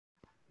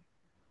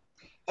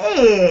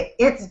Hey,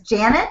 it's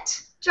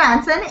Janet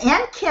Johnson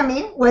and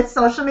Kimmy with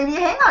Social Media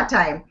Hangout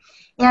Time.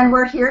 And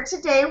we're here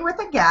today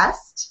with a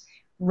guest,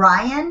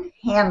 Ryan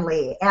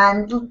Hanley.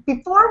 And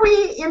before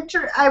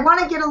I want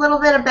to get a little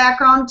bit of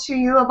background to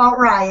you about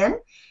Ryan.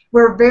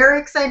 We're very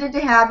excited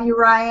to have you,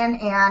 Ryan,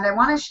 and I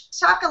want to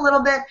talk a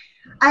little bit.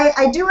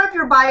 I do have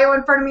your bio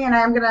in front of me, and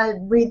I'm going to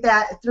read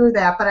through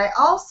that, but I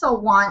also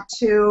want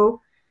to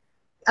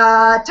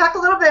talk a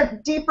little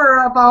bit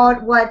deeper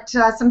about what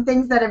some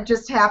things that have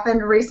just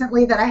happened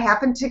recently that I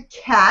happened to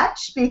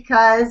catch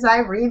because I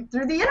read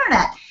through the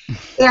internet.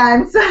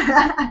 And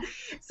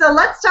so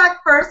let's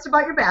talk first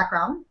about your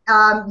background.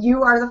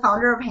 You are the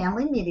founder of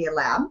Hanley Media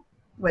Lab,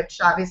 which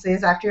obviously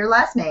is after your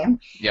last name,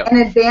 Yep.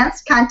 an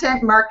advanced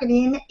content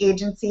marketing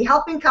agency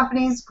helping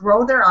companies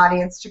grow their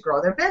audience to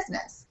grow their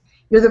business.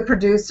 You're the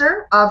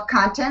producer of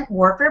Content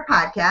Warfare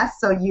Podcast,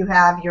 so you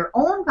have your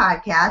own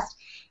podcast,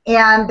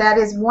 and that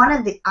is one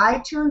of the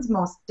iTunes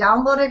most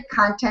downloaded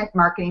content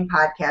marketing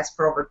podcasts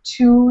for over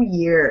 2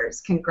 years.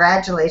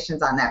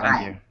 Congratulations on that,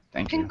 Ryan.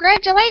 Thank you.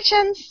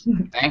 Congratulations.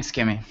 Thanks,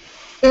 Kimmy.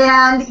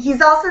 And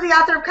he's also the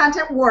author of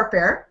Content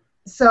Warfare.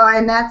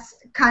 And that's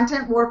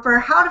Content Warfare,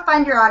 How to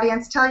Find Your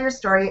Audience, Tell Your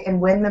Story, and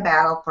Win the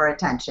Battle for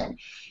Attention.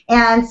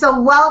 And so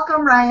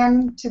welcome,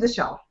 Ryan, to the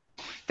show.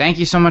 Thank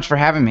you so much for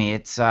having me.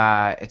 It's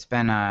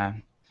been I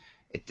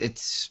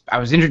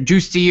was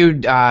introduced to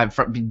you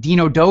from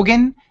Dino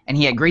Dogan, and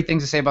he had great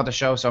things to say about the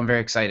show, so I'm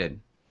very excited.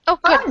 Oh,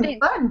 good.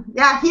 Fun.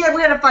 Yeah,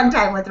 we had a fun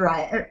time with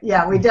Ryan.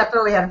 Yeah, we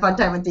definitely had a fun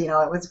time with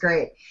Dino. It was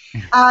great.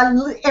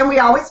 And we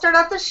always start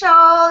off the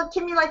show.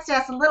 Kimmy likes to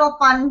ask a little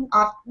fun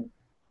off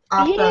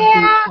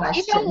Yeah,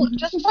 question.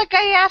 just like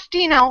I asked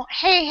Dino,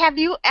 hey, have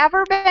you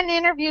ever been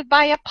interviewed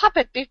by a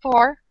puppet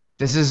before?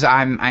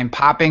 I'm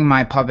popping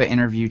my puppet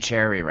interview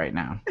cherry right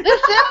now.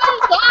 This is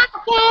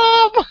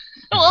awesome.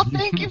 Well,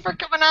 thank you for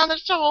coming on the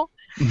show.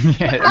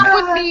 Yeah. That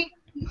would be...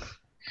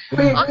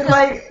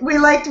 We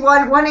liked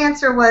one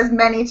answer was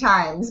many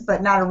times,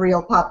 but not a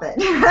real puppet.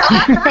 Yeah.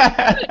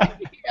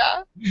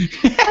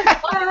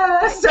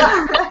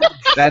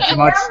 That's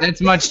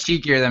much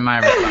cheekier than my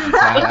response.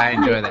 I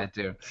enjoy that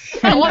too.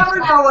 You never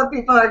know what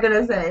people are going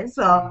to say.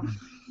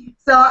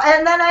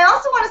 And then I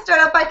also want to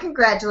start out by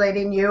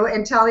congratulating you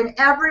and telling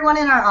everyone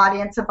in our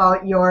audience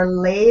about your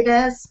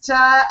latest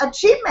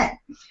achievement,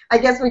 I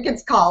guess we could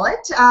call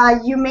it.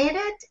 You made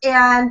it,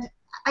 and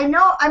I'm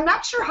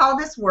not sure how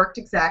this worked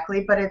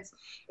exactly, but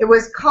it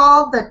was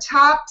called the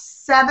Top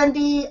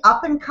 70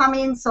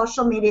 Up-and-Coming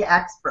Social Media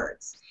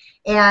Experts,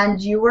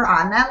 and you were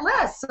on that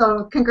list.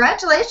 So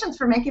congratulations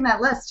for making that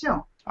list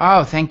too.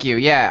 Oh, thank you.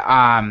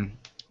 Yeah.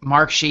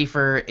 Mark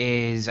Schaefer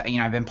is,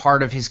 I've been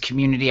part of his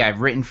community.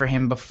 I've written for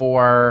him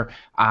before,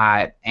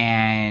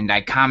 and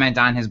I comment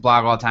on his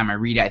blog all the time. I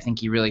read it. I think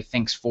he really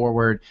thinks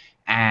forward,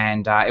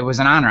 and it was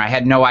an honor. I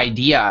had no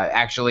idea,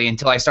 actually,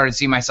 until I started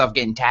seeing myself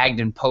getting tagged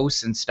in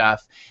posts and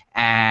stuff,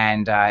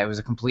 and it was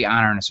a complete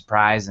honor and a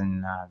surprise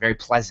and very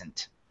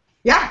pleasant.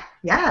 Yeah,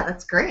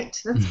 that's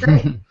great. That's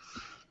great.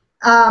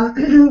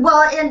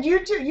 Well, and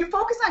you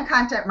focus on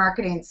content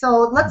marketing.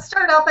 So let's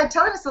start out by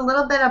telling us a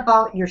little bit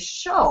about your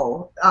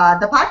show,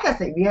 the podcast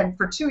that you had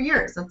for 2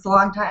 years. That's a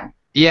long time.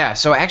 Yeah,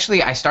 so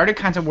actually I started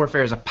Content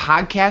Warfare as a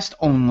podcast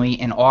only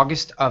in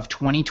August of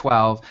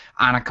 2012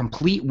 on a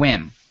complete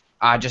whim.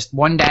 Just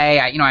one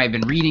day, I had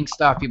been reading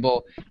stuff.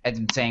 People had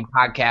been saying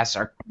podcasts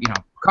are,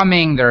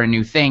 coming. They're a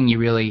new thing. You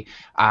really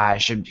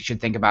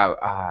should think about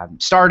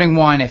starting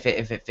one if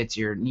it fits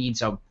your needs.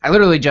 So I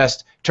literally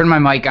just turned my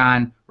mic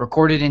on,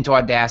 recorded into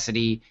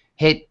Audacity,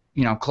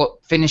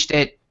 finished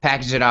it,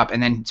 packaged it up,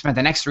 and then spent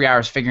the next 3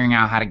 hours figuring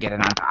out how to get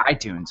it onto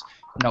iTunes.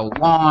 No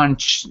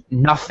launch,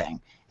 nothing.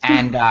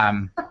 And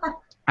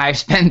I've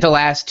spent the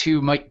last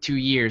 2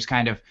 years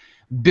kind of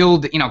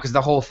build, because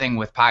the whole thing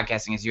with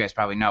podcasting, as you guys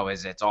probably know,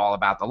 is it's all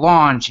about the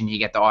launch and you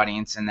get the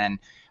audience and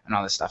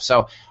all this stuff.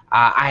 So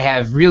I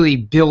have really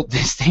built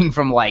this thing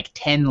from like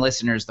 10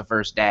 listeners the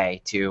first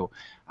day to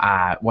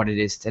what it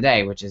is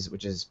today, which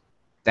is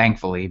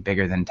thankfully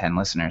bigger than 10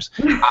 listeners.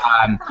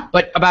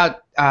 But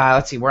about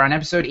let's see, we're on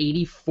episode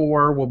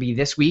 84. Will be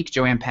this week.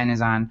 Joanne Penn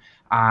is on.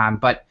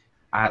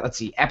 Let's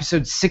see,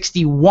 episode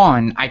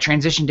 61. I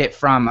transitioned it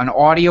from an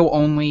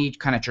audio-only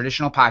kind of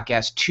traditional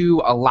podcast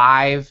to a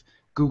live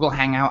Google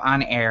Hangout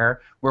on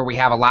air, where we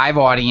have a live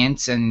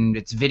audience and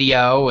it's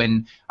video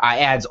and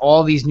adds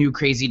all these new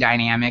crazy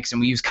dynamics, and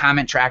we use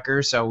comment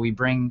trackers, so we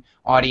bring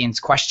audience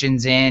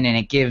questions in, and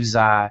it gives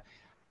a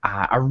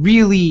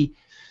really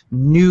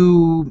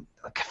new,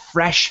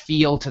 fresh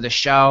feel to the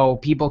show.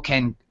 People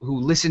who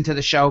listen to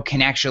the show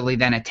can actually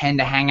then attend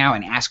a hangout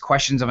and ask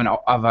questions of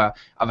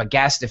a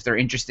guest if they're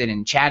interested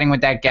in chatting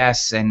with that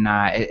guest, and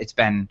it's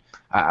been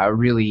a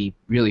really,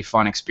 really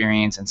fun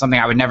experience and something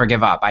I would never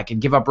give up. I could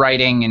give up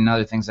writing and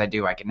other things I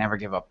do. I could never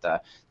give up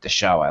the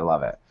show. I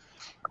love it.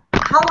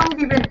 How long have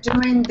you been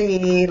doing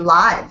the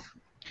live?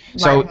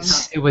 So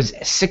it was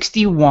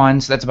 61,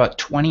 so that's about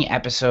 20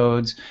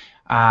 episodes,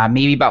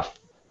 maybe about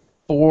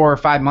 4 or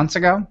 5 months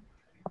ago.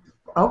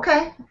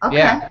 Okay. Okay.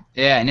 Yeah,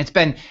 yeah, and it's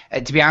been,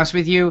 to be honest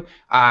with you,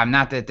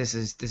 not that this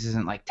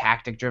isn't like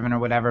tactic driven or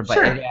whatever, but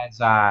Sure. it has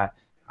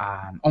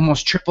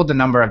almost tripled the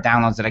number of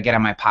downloads that I get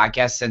on my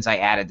podcast since I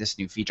added this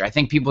new feature. I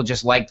think people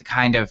just like the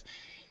kind of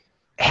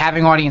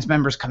having audience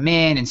members come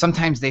in, and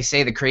sometimes they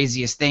say the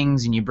craziest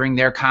things, and you bring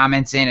their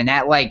comments in, and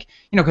that, like,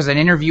 because an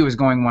interview is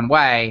going one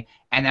way,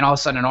 and then all of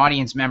a sudden an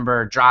audience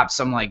member drops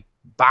some like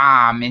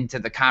bomb into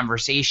the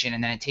conversation,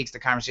 and then it takes the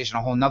conversation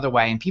a whole nother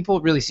way, and people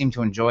really seem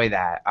to enjoy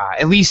that.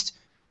 At least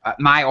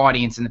my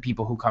audience and the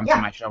people who come to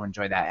my show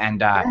enjoy that,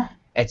 and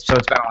it's been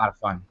a lot of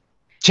fun.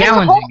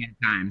 Challenging at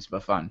times,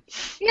 but fun.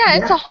 Yeah,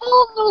 it's a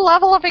whole new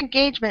level of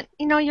engagement.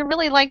 You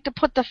really like to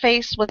put the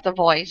face with the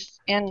voice,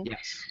 and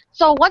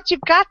so once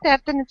you've got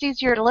that, then it's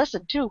easier to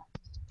listen too.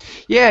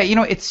 Yeah,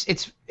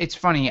 it's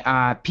funny.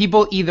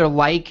 People either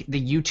like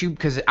the YouTube,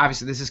 because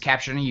obviously this is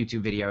captured in a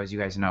YouTube video, as you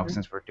guys know,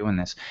 since we're doing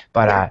this.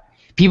 But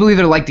people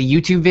either like the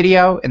YouTube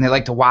video and they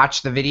like to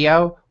watch the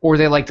video, or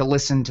they like to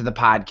listen to the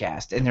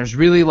podcast. And there's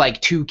really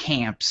like two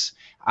camps,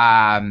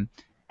 and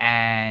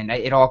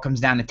it all comes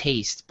down to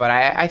taste. But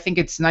I think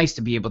it's nice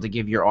to be able to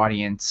give your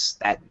audience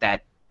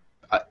that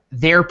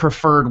their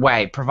preferred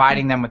way,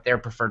 providing them with their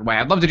preferred way.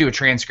 I'd love to do a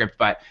transcript,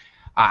 but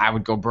I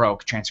would go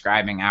broke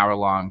transcribing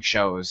hour-long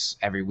shows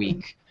every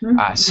week.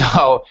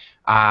 So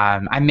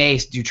I may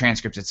do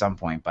transcripts at some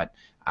point, but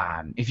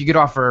if you could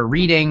offer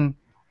reading,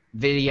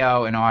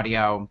 video, and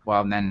audio,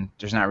 well, then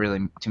there's not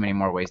really too many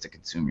more ways to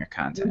consume your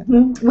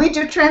content. We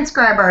do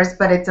transcribe ours,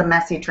 but it's a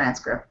messy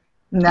transcript.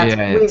 And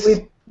that's,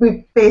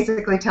 we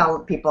basically tell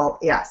people,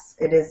 yes,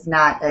 it is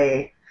not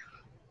a,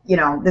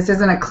 this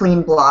isn't a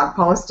clean blog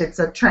post, it's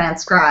a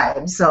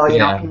transcribe. So, if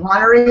you want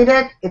to read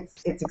it,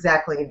 it's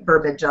exactly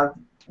verbiage of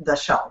the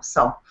show.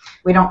 So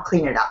we don't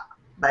clean it up.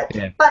 But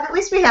at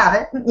least we have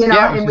it, and we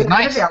have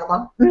it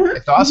available.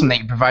 It's awesome that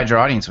you provide your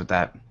audience with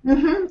that.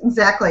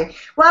 Exactly.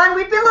 Well, and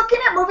we've been looking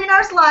at moving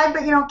ours live,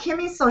 but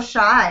Kimmy's so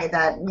shy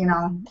that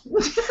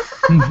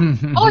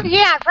Oh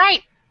yeah,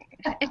 right.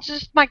 It's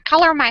just my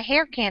color of my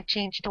hair can't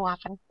change too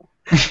often.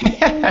 With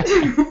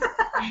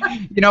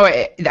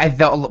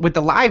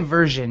the live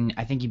version,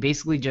 I think you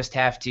basically just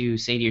have to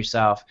say to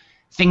yourself,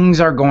 things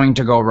are going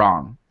to go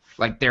wrong.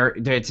 Like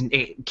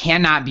it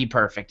cannot be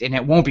perfect, and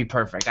it won't be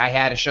perfect. I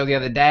had a show the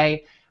other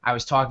day. I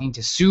was talking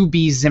to Sue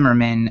B.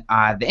 Zimmerman,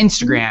 the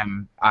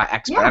Instagram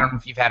expert. I don't know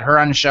if you've had her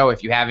on the show.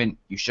 If you haven't,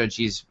 you should.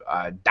 She's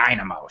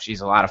dynamo. She's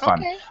a lot of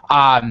fun.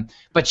 Okay.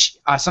 But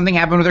something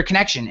happened with her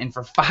connection, and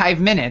for 5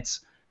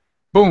 minutes,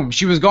 boom,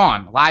 she was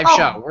gone. Live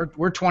show.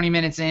 We're 20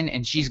 minutes in,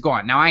 and she's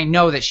gone. Now, I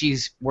know that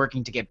she's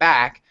working to get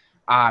back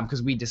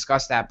because we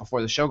discussed that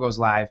before the show goes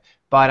live.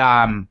 But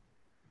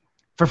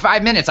for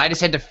 5 minutes, I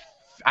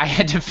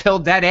had to fill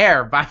dead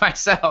air by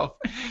myself.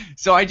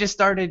 So I just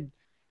started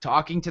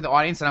talking to the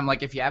audience, and I'm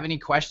like, if you have any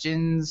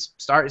questions,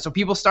 start. So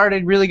people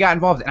really got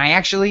involved, and I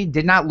actually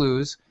did not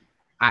lose.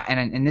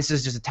 And this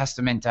is just a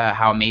testament to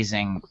how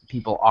amazing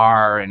people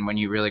are, and when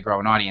you really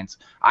grow an audience.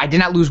 I did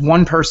not lose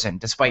one person,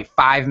 despite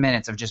 5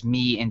 minutes of just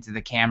me into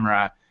the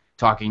camera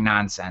talking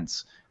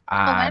nonsense.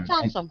 That's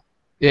awesome.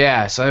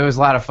 Yeah, so it was a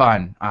lot of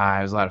fun.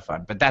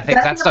 But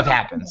that stuff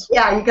happens.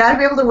 Yeah, you got to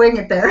be able to wing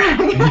it there.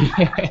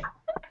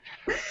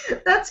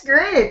 That's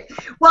great.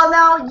 Well,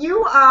 now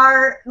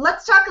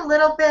let's talk a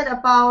little bit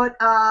about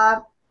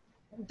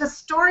the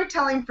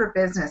storytelling for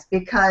business,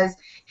 because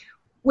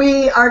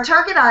our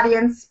target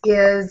audience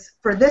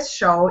for this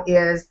show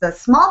is the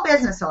small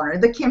business owner,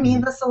 the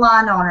Kimmy, the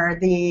salon owner,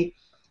 the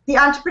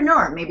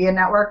entrepreneur, maybe a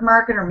network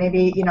marketer,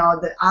 maybe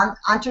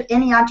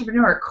any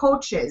entrepreneur,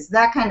 coaches,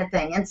 that kind of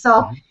thing. And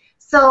so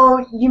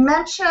you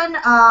mentioned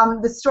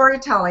the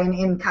storytelling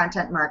in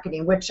content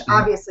marketing, which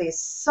obviously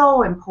is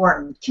so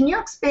important. Can you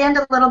expand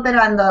a little bit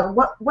on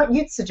what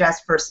you'd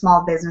suggest for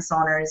small business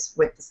owners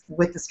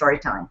with the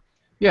storytelling?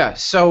 Yeah,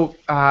 so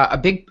a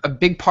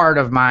big part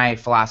of my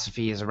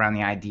philosophy is around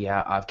the idea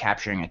of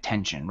capturing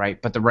attention, right?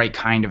 But the right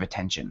kind of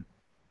attention.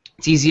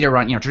 It's easy to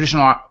run.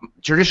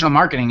 Traditional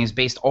marketing is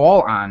based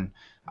all on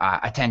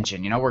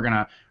attention. We're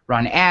gonna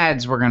run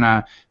ads, we're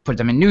gonna put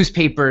them in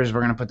newspapers,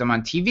 we're gonna put them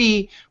on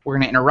TV, we're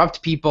gonna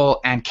interrupt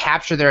people and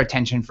capture their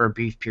attention for a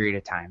brief period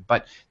of time.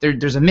 But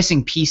there's a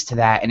missing piece to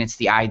that, and it's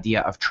the idea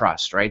of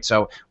trust, right?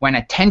 So when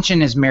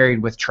attention is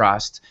married with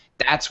trust,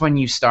 that's when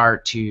you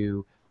start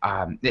to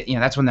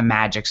that's when the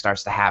magic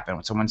starts to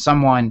happen. So when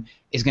someone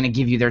is going to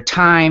give you their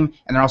time,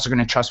 and they're also going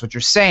to trust what you're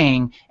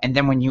saying, and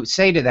then when you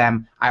say to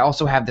them, I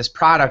also have this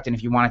product, and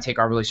if you want to take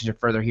our relationship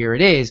further, here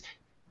it is,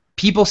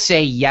 people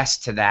say yes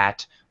to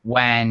that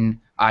when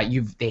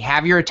they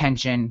have your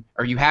attention,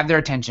 or you have their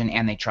attention,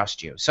 and they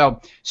trust you. So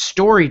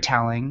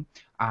storytelling,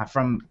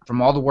 from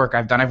all the work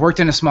I've done, I've worked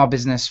in a small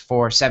business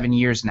for 7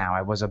 years now.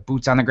 I was a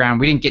boots on the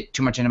ground. We didn't get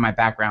too much into my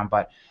background,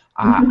 but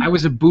I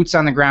was a boots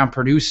on the ground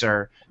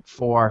producer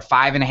for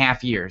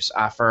 5.5 years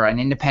for an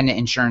independent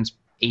insurance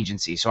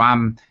agency. So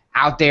I'm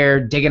out there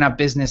digging up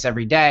business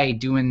every day,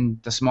 doing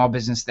the small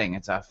business thing.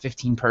 It's a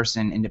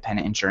 15-person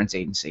independent insurance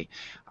agency.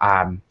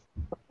 And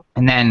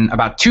then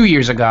about 2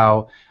 years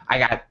ago,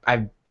 I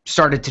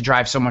started to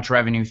drive so much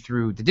revenue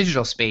through the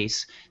digital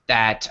space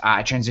that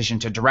I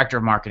transitioned to director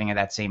of marketing at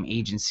that same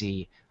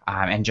agency.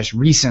 And just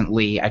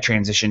recently, I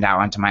transitioned out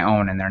onto my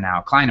own, and they're now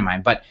a client of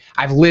mine. But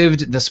I've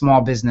lived the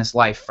small business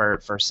life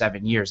for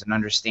 7 years and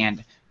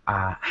understand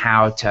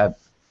how to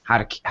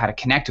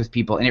connect with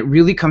people. And it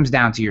really comes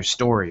down to your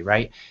story,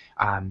 right?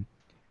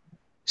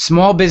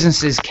 Small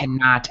businesses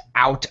cannot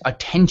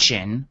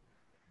out-attention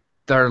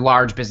their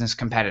large business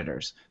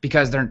competitors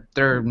because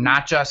they're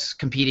not just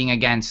competing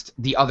against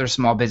the other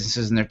small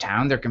businesses in their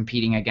town. They're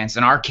competing against,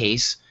 in our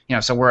case,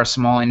 so we're a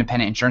small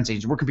independent insurance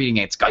agent. We're competing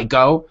against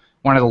Geico,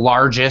 one of the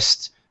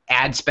largest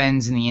ad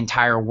spends in the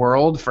entire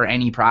world for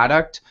any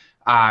product.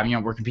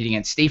 We're competing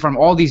against State Farm,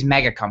 all these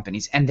mega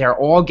companies, and they're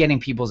all getting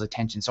people's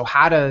attention. So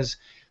how does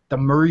the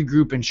Murray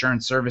Group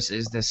Insurance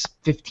Services, this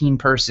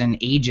 15-person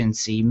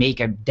agency, make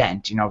a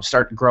dent,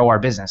 start to grow our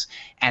business?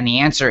 And the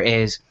answer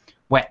is,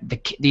 when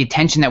the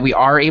attention that we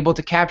are able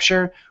to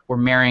capture, we're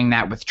marrying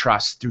that with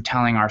trust through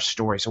telling our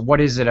story. So what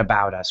is it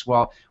about us?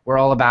 Well, we're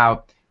all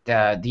about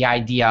the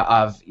idea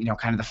of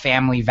kind of the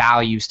family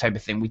values type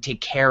of thing. We take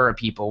care of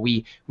people.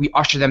 We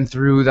usher them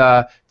through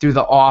the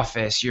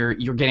office. You're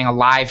getting a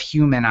live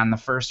human on the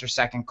first or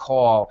second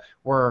call.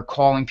 We're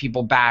calling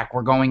people back.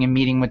 We're going and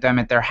meeting with them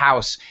at their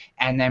house.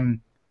 And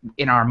then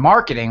in our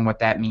marketing, what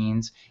that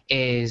means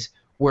is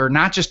we're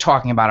not just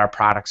talking about our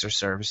products or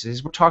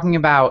services. We're talking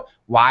about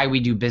why we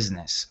do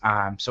business.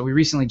 So we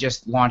recently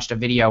just launched a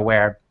video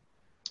where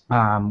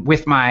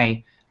with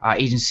my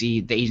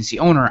agency, the agency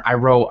owner, I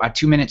wrote a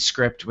 2-minute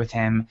script with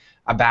him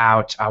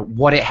about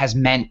what it has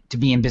meant to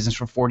be in business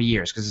for 40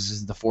 years, because this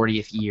is the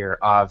 40th year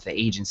of the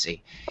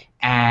agency.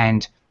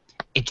 And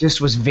it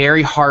just was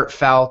very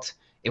heartfelt.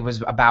 It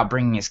was about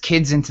bringing his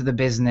kids into the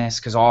business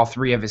because all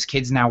 3 of his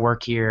kids now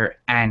work here.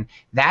 And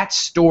that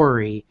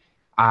story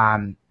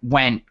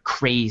went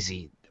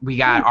crazy. We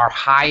got our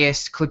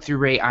highest click-through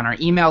rate on our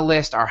email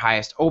list, our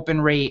highest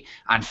open rate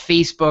on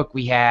Facebook.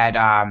 We had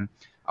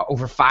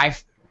over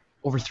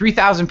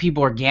 3,000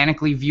 people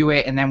organically view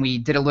it, and then we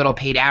did a little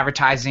paid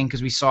advertising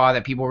because we saw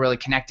that people were really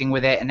connecting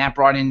with it, and that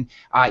brought in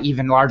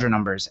even larger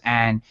numbers.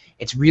 And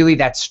it's really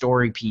that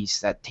story piece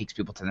that takes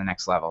people to the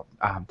next level.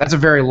 That's a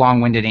very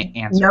long-winded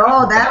answer.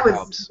 No, that was,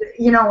 helps.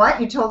 You know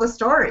what? You told a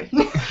story.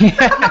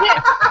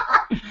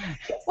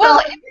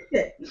 Well,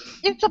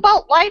 it's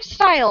about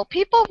lifestyle.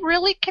 People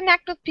really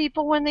connect with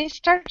people when they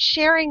start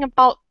sharing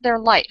about their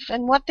life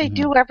and what they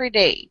do every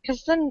day,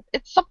 because then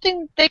it's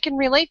something they can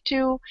relate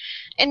to.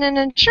 And an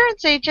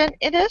insurance agent,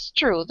 it is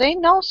true. They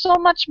know so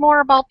much more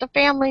about the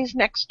families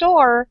next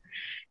door,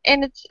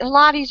 and it's a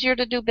lot easier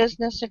to do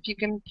business if you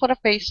can put a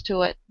face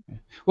to it.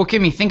 Well,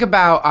 Kimmy, think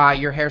about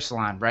your hair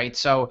salon, right?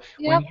 So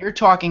when you're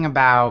talking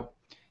about,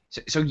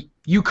 so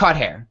you cut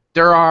hair.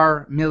 There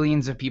are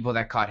millions of people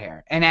that cut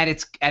hair, and at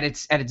its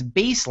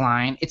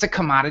baseline, it's a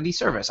commodity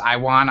service. I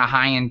want a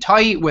high-end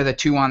tight with a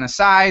 2 on the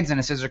sides and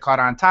a scissor cut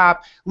on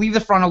top. Leave the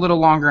front a little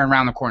longer and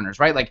round the corners,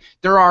 right? Like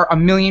there are a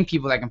million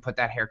people that can put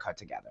that haircut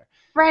together.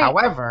 Right.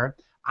 However,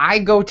 I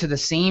go to the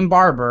same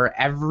barber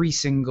every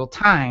single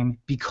time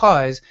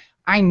because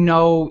I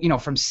know,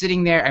 from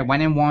sitting there, I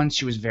went in once.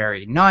 She was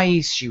very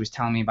nice. She was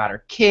telling me about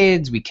her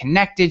kids. We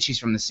connected. She's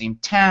from the same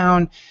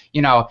town.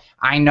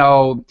 I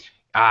know.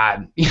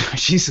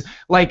 She's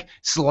like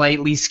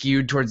slightly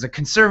skewed towards the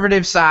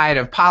conservative side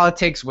of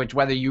politics, which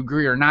whether you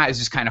agree or not is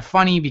just kind of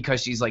funny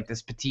because she's like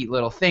this petite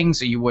little thing,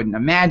 so you wouldn't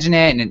imagine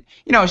it. And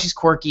she's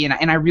quirky,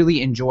 and I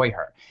really enjoy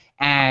her.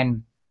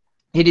 And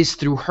it is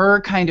through her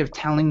kind of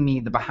telling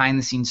me the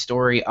behind-the-scenes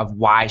story of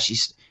why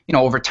she's,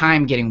 over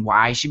time getting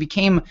why she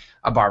became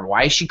a barber,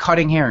 why is she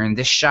cutting hair in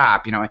this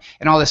shop,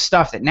 and all this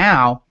stuff that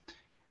now,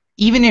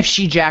 even if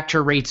she jacked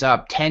her rates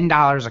up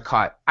 $10 a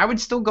cut, I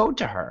would still go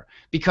to her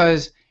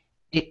because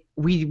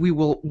we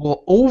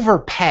will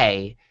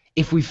overpay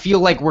if we feel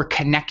like we're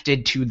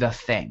connected to the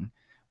thing.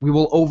 We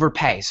will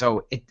overpay.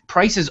 So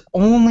price is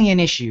only an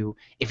issue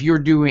if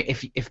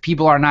if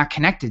people are not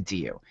connected to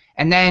you,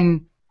 and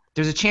then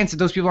there's a chance that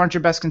those people aren't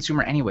your best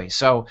consumer anyway.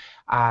 So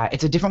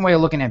it's a different way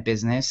of looking at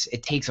business.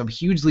 It takes a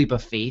huge leap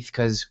of faith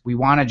because we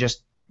want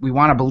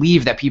to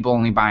believe that people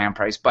only buy on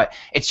price, but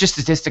it's just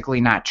statistically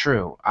not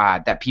true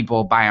that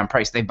people buy on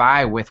price. They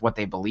buy with what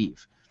they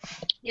believe.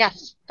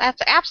 Yes,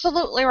 that's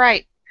absolutely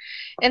right.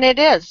 And it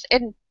is.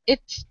 And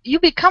you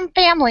become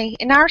family.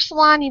 In our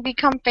salon, you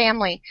become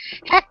family.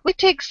 Heck, we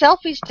take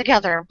selfies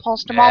together and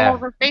post them all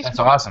over Facebook. That's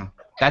awesome.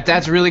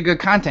 That's really good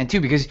content too,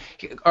 because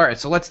all right,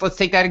 so let's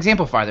take that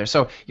example farther.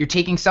 So you're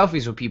taking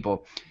selfies with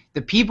people.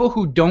 The people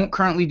who don't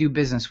currently do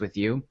business with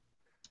you,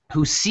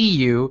 who see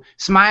you,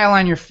 smile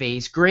on your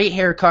face, great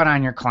haircut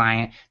on your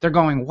client, they're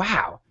going,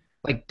 wow,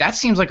 like that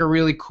seems like a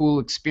really cool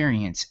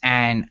experience,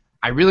 and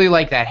I really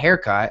like that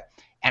haircut.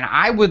 And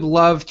I would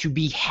love to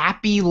be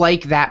happy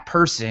like that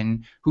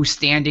person who's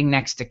standing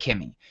next to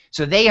Kimmy.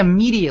 So they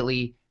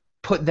immediately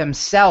put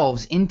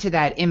themselves into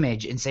that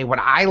image and say, would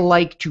I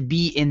like to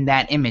be in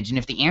that image? And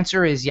if the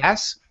answer is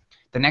yes,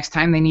 the next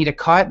time they need a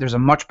cut, there's a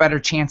much better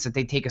chance that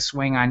they take a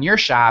swing on your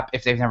shop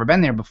if they've never been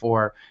there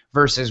before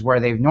versus where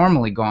they've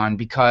normally gone,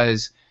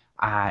 because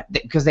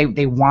because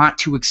they want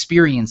to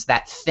experience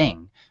that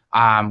thing.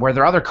 Where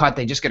their other cut,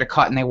 they just get a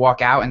cut and they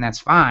walk out, and that's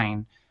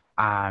fine.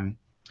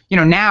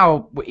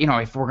 Now,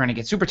 if we're going to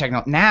get super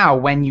technical, now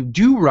when you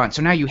do run,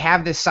 so now you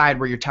have this side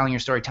where you're telling your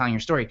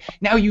story.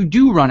 Now you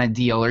do run a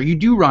deal, or you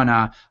do run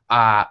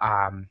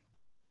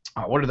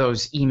what are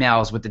those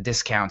emails with the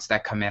discounts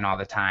that come in all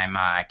the time?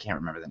 I can't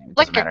remember the name. It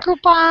doesn't like matter. A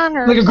Groupon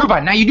or like a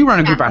Groupon. Now you do run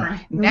a Yeah. Groupon.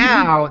 Mm-hmm.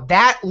 Now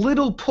that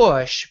little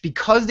push,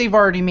 because they've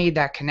already made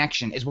that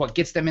connection, is what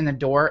gets them in the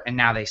door, and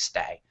now they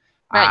stay.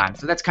 Right.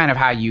 So that's kind of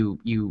how you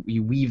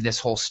weave this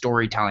whole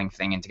storytelling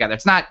thing in together.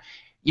 It's not,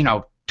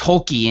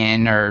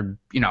 Tolkien or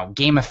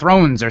Game of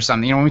Thrones or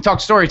something. When we talk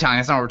storytelling,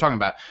 that's not what we're talking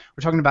about.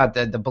 We're talking about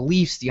the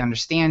beliefs, the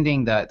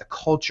understanding, the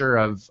culture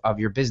of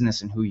your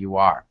business and who you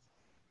are.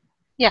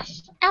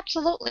 Yes,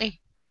 absolutely.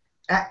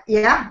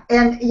 Yeah,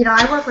 and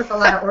I work with a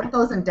lot of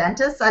orthos and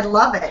dentists. I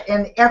love it,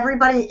 and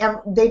everybody,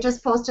 they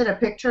just posted a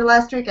picture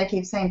last week. I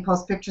keep saying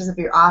post pictures of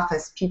your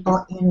office,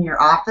 people in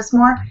your office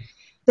more.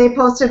 They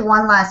posted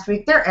one last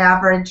week. Their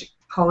average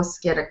posts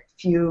get a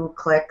few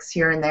clicks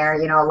here and there,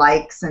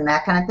 likes and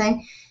that kind of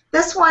thing.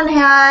 This one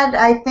had,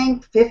 I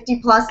think, 50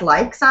 plus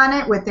likes on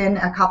it within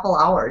a couple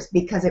hours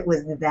because it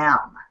was them.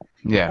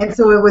 Yeah. And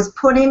so it was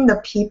putting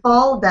the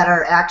people that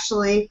are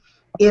actually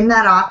in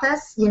that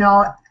office,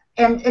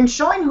 and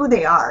showing who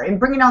they are and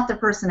bringing out their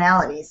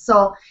personalities.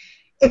 So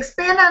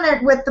expand on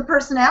it with the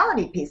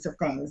personality piece of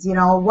things.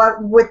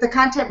 What with the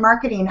content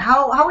marketing,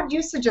 how would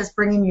you suggest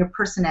bringing your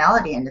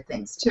personality into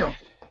things too?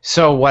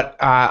 So what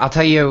I'll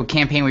tell you a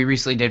campaign we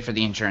recently did for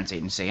the insurance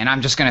agency, and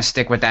I'm just going to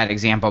stick with that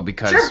example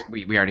because Sure.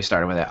 we already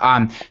started with it.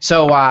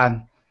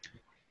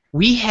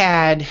 We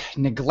had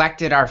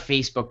neglected our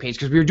Facebook page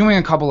because we were doing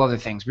a couple other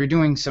things. We were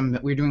doing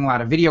a lot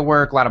of video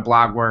work, a lot of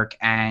blog work,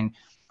 and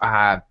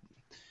I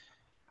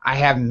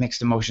have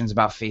mixed emotions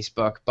about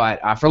Facebook, but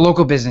for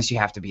local business, you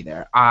have to be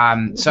there.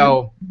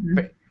 So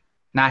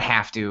not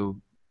have to.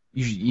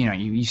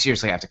 You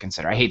seriously have to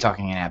consider. I hate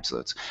talking in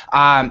absolutes.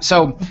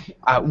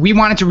 We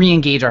wanted to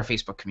re-engage our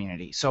Facebook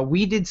community. So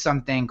we did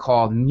something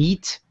called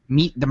Meet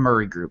the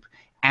Murray Group.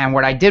 And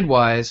what I did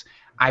was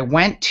I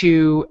went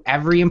to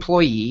every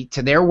employee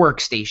to their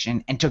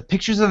workstation and took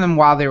pictures of them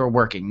while they were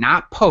working,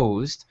 not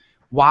posed,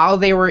 while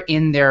they were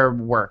in their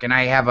work. And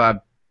I have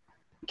a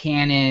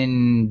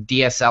Canon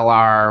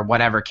DSLR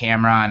whatever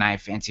camera, and I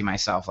fancy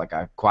myself like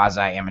a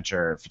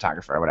quasi-amateur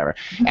photographer or whatever.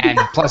 And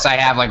plus I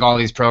have like all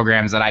these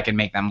programs that I can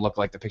make them look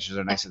like the pictures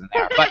are nicer than they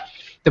are. But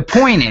the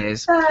point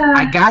is,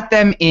 I got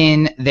them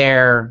in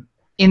their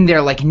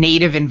like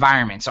native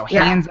environment. So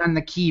hands on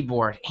the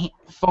keyboard,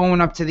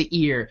 phone up to the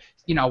ear.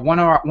 One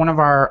of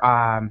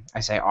our I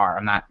say our,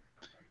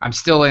 I'm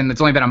still in. It's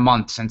only been a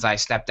month since I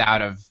stepped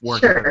out of work,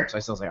 Sure. so I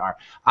still say our.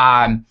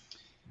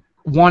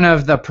 One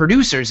of the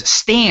producers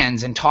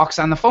stands and talks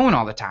on the phone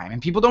all the time,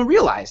 and people don't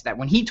realize that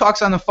when he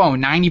talks on the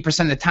phone, 90%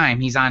 of the time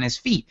he's on his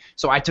feet.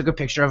 So I took a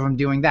picture of him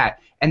doing that,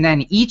 and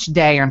then each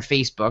day on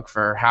Facebook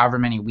for however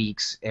many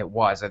weeks it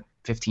was,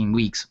 15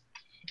 weeks,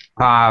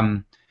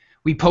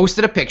 we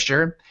posted a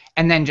picture,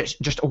 and then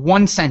just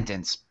one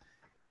sentence.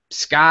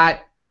 Scott,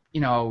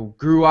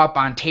 grew up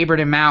on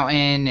Taborton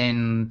Mountain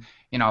and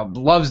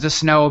loves the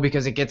snow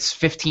because it gets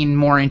 15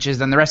 more inches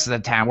than the rest of the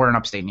town. We're in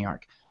upstate New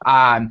York.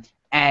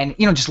 And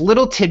just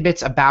little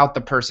tidbits about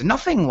the person,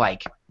 nothing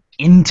like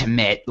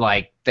intimate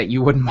like that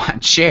you wouldn't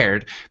want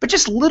shared, but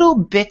just little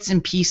bits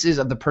and pieces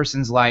of the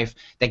person's life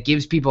that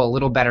gives people a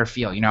little better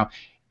feel.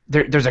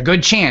 There's a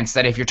good chance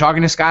that if you're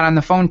talking to Scott on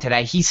the phone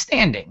today, he's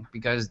standing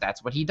because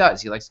that's what he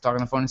does. He likes to talk on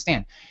the phone and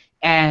stand.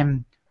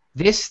 And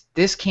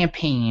this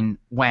campaign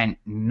went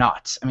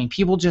nuts. I mean,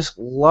 people just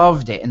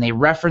loved it, and they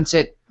reference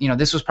it.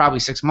 This was probably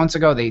 6 months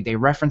ago. They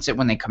reference it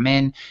when they come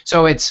in.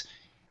 So it's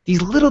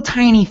these little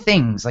tiny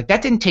things. Like,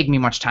 that didn't take me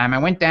much time. I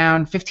went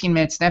down, 15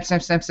 minutes, snap,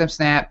 snap, snap, snap,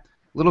 snap,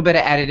 a little bit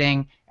of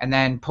editing, and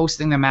then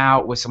posting them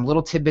out with some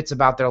little tidbits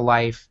about their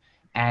life.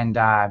 And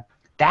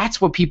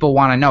that's what people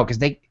want to know, because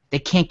they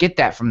can't get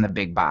that from the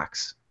big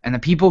box. And the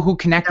people who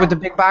connect with the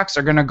big box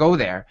are going to go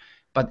there.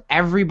 But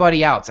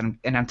everybody else, and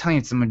I'm telling you,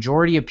 it's the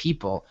majority of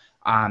people,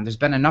 there's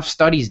been enough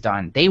studies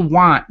done, they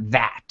want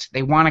that.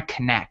 They want to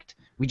connect.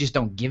 We just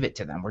don't give it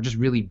to them. We're just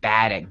really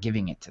bad at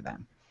giving it to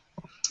them.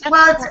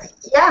 Well,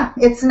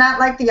 it's not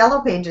like the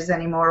Yellow Pages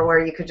anymore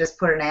where you could just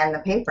put an ad in the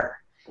paper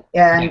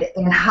and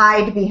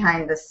hide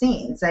behind the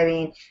scenes. I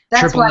mean,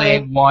 that's AAA why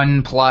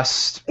 1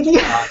 plus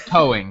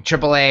towing,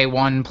 AAA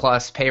 1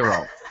 plus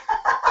payroll.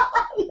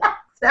 Yeah,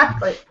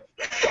 exactly.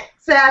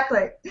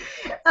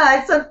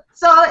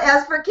 So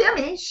as for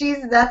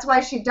Kimmy, that's why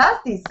she does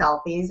these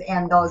selfies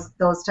and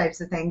those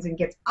types of things and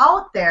gets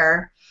out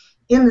there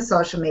in the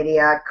social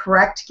media.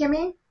 Correct,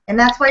 Kimmy? And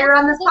that's why you're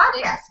on this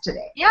podcast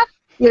today.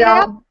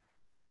 Yep.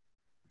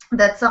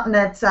 That's something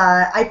that's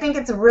I think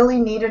it's really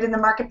needed in the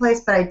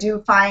marketplace, but I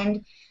do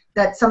find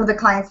that some of the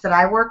clients that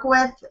I work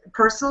with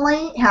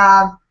personally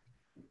have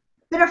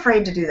been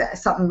afraid to do that.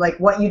 Something like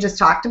what you just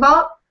talked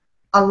about.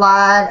 A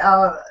lot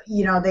of,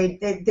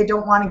 they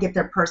don't want to get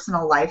their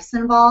personal lives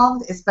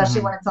involved,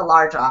 especially when it's a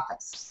large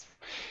office.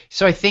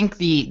 So I think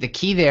the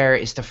key there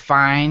is to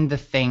find the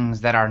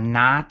things that are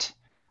not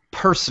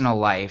personal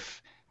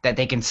life that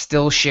they can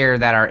still share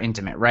that are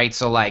intimate, right?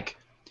 So like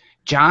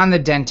John the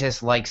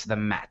dentist likes the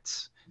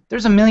Mets.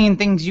 There's a million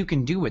things you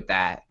can do with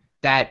that.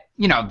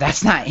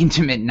 That's not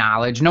intimate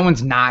knowledge. No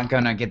one's not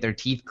going to get their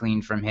teeth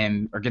cleaned from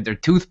him or get their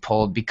tooth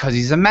pulled because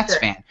he's a Mets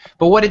fan.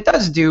 But what it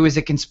does do is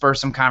it can spur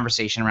some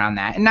conversation around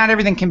that. And not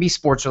everything can be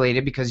sports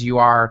related because you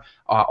are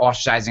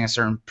ostracizing a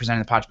certain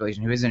percent of the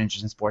population who isn't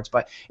interested in sports.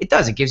 But it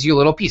does. It gives you a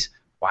little piece.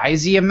 Why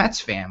is he a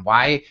Mets fan?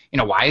 Why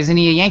isn't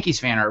he a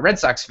Yankees fan or a Red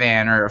Sox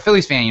fan or a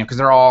Phillies fan? Because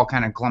they're all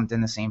kind of clumped in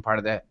the same part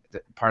of the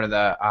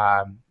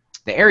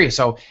area.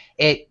 So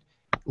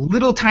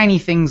little tiny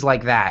things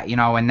like that,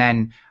 and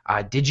then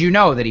did you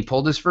know that he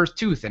pulled his first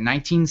tooth in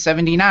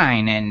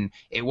 1979 and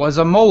it was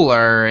a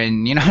molar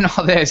and and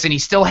all this and he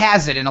still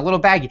has it in a little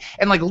baggie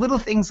and like little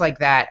things like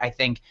that. I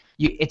think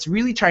it's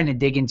really trying to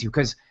dig into,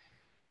 because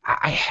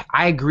I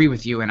agree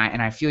with you and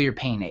I feel your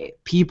pain.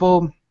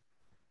 People,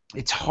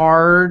 it's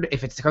hard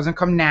if it doesn't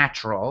come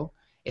natural.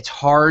 It's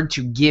hard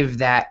to give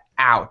that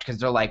out because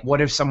they're like,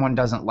 what if someone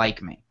doesn't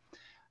like me?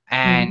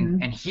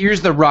 And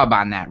here's the rub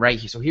on that, right?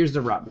 So here's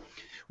the rub.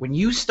 When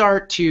you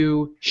start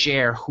to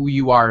share who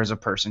you are as a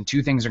person,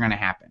 two things are going to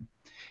happen.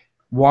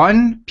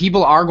 One,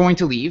 people are going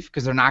to leave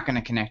because they're not going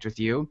to connect with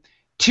you.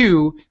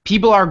 Two,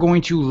 people are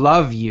going to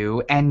love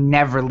you and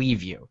never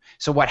leave you.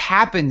 So what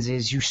happens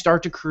is you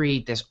start to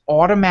create this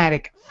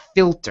automatic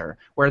filter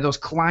where those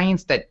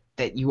clients that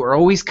you are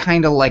always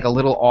kind of like a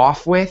little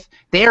off with,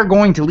 they are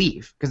going to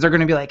leave because they're going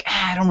to be like,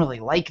 I don't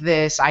really like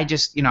this. I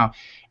just,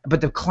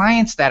 but the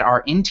clients that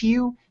are into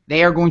you,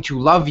 they are going to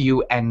love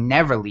you and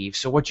never leave.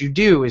 So what you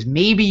do is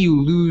maybe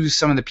you lose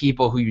some of the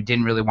people who you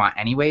didn't really want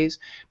anyways,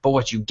 but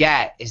what you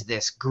get is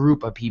this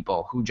group of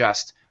people who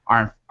just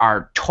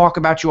are talk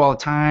about you all the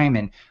time.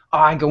 And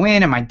I go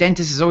in and my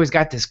dentist has always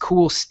got this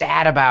cool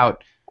stat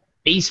about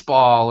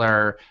baseball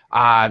or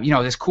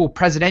this cool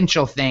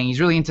presidential thing.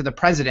 He's really into the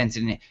presidents,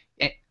 and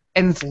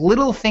it's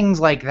little things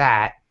like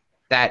that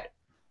at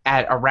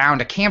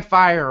around a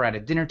campfire or at a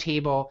dinner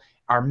table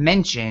are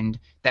mentioned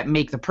that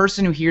make the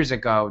person who hears it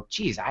go,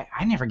 geez, I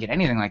never get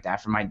anything like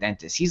that from my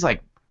dentist. He's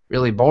like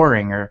really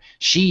boring, or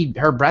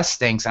her breath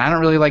stinks and I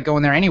don't really like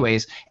going there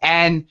anyways.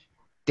 And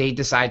they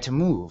decide to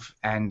move.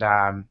 And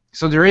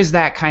so there is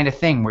that kind of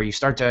thing where you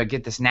start to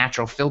get this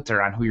natural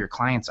filter on who your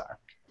clients are.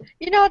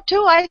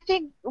 Too, I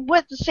think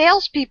with the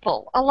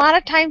salespeople, a lot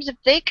of times if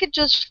they could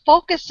just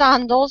focus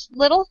on those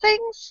little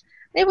things,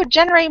 they would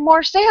generate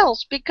more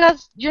sales,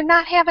 because you're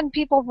not having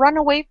people run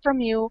away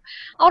from you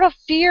out of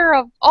fear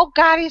of, oh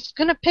God, he's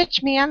going to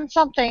pitch me on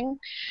something.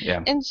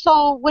 Yeah. And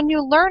so when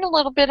you learn a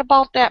little bit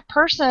about that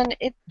person,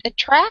 it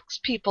attracts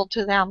people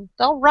to them.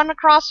 They'll run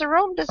across the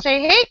room to say,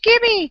 hey,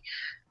 Kimmy,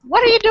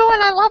 what are you doing?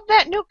 I love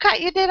that new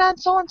cut you did on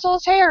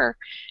so-and-so's hair.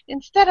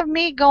 Instead of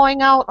me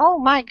going out, oh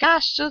my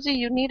gosh, Susie,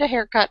 you need a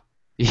haircut.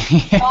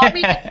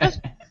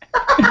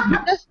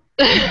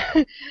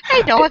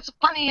 I know it's a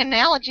funny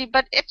analogy,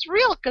 but it's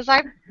real, because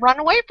I run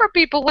away from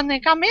people when they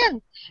come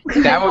in.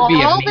 That would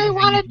be all they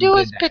want to do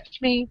is pitch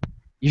me.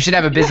 You should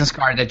have a business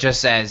card that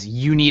just says,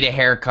 you need a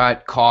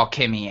haircut, call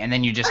Kimmy, and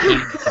then you just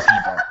hand it to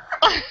people.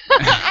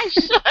 I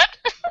should.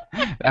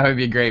 That would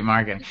be great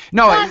marketing.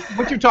 No,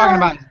 what you're talking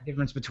about is the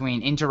difference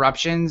between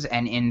interruptions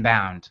and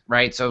inbound,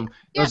 right? So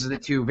those are the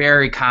two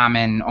very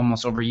common,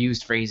 almost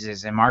overused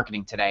phrases in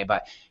marketing today.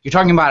 But you're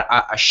talking about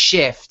a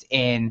shift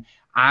in,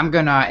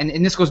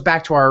 and this goes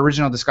back to our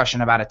original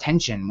discussion about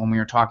attention when we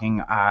were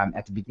talking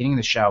at the beginning of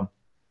the show.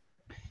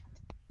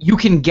 You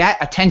can get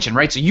attention,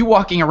 right? So you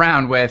walking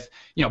around with,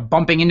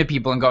 bumping into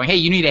people and going, hey,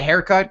 you need a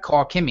haircut,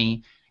 call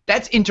Kimmy.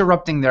 That's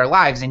interrupting their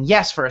lives. And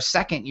yes, for a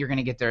second, you're going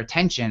to get their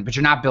attention, but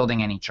you're not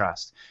building any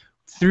trust.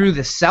 Through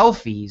the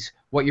selfies,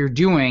 what you're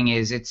doing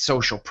is it's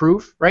social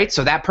proof, right?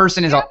 So that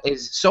person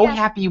is so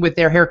happy with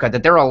their haircut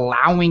that they're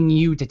allowing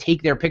you to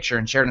take their picture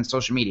and share it on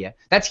social media.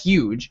 That's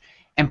huge.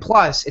 And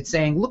plus, it's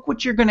saying, look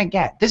what you're going to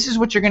get. This is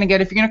what you're going to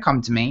get if you're going to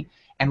come to me.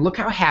 And look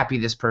how happy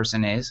this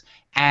person is.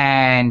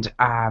 And,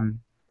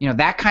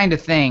 that kind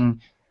of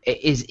thing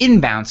is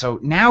inbound. So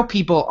now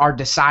people are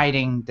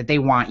deciding that they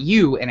want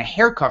you and a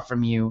haircut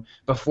from you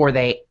before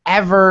they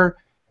ever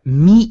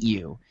meet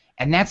you.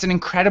 And that's an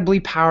incredibly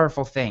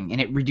powerful thing. And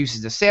it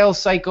reduces the sales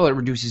cycle. It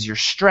reduces your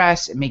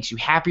stress. It makes you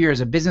happier as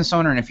a business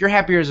owner. And if you're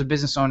happier as a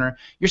business owner,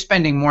 you're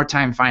spending more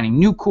time finding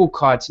new cool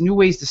cuts, new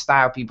ways to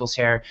style people's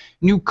hair,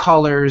 new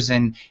colors,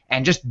 and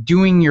just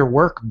doing your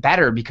work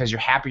better because you're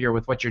happier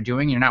with what you're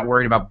doing. You're not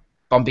worried about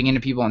bumping into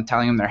people and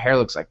telling them their hair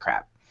looks like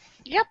crap.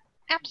 Yep,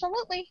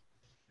 absolutely.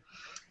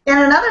 And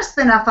another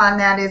spin-off on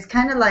that is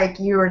kind of like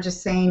you were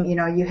just saying,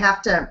 you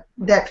have to,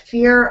 that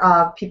fear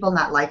of people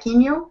not liking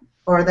you,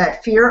 or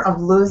that fear of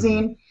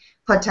losing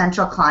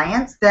potential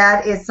clients,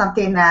 that is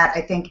something that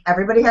I think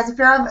everybody has a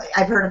fear of.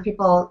 I've heard of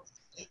people,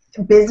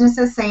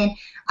 businesses saying,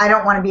 I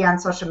don't want to be on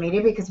social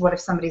media because what if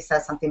somebody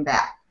says something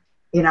bad?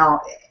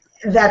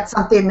 That's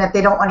something that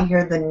they don't want to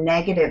hear, the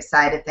negative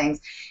side of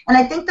things. And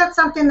I think that's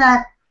something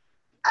that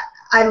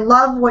I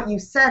love what you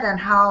said, and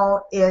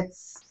how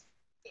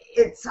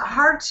it's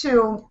hard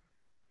to.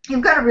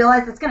 You've got to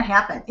realize it's going to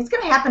happen. It's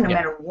going to happen no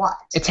matter what.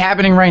 It's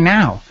happening right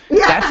now.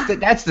 Yeah.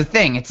 That's the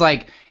thing. It's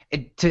like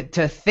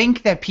to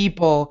think that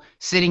people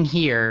sitting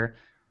here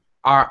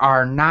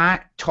are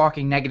not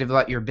talking negative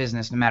about your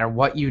business no matter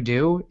what you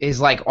do is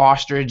like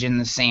ostrich in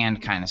the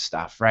sand kind of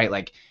stuff, right?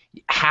 Like,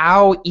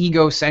 how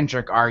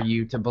egocentric are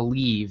you to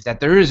believe that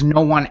there is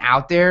no one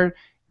out there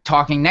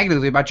talking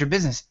negatively about your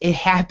business? It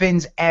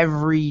happens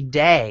every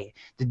day.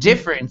 The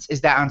difference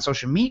is that on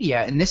social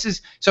media, and this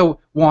is, so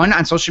one,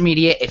 on social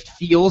media, it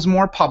feels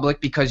more public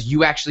because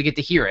you actually get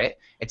to hear it.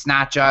 It's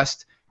not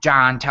just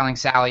John telling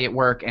Sally at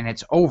work and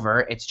it's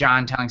over. It's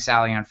John telling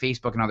Sally on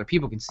Facebook and other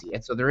people can see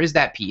it. So there is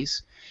that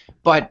piece.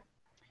 But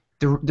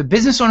the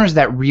business owners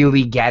that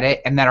really get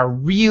it and that are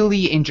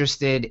really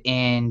interested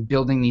in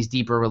building these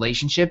deeper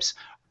relationships,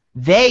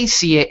 they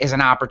see it as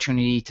an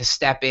opportunity to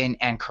step in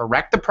and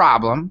correct the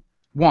problem.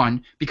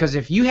 One, because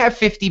if you have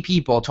 50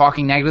 people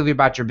talking negatively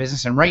about your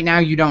business and right now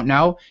you don't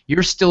know,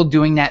 you're still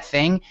doing that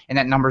thing and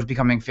that number is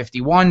becoming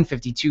 51,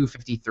 52,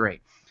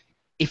 53.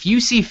 If you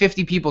see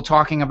 50 people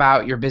talking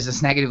about your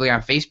business negatively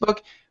on Facebook,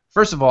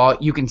 first of all,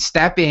 you can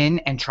step in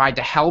and try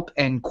to help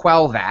and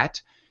quell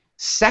that.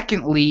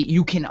 Secondly,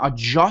 you can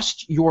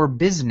adjust your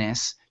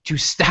business to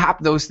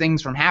stop those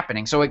things from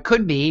happening. So it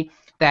could be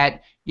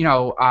that,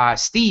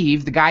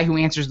 Steve, the guy who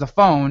answers the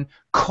phone,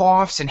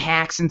 coughs and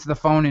hacks into the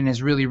phone and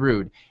is really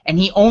rude. And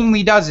he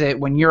only does it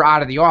when you're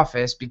out of the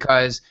office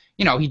because,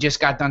 he just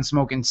got done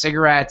smoking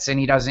cigarettes and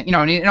he doesn't,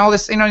 and all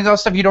this, all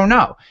this stuff you don't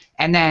know.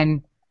 And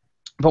then,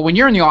 but when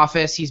you're in the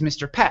office, he's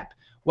Mr. Pep.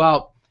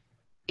 Well,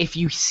 if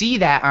you see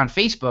that on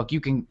Facebook, you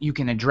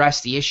can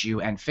address the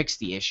issue and fix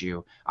the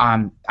issue.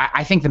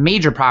 I think the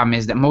major problem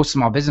is that most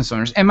small business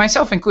owners, and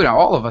myself included,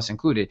 all of us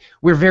included,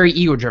 we're very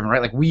ego-driven,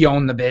 right? Like, we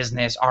own the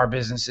business, our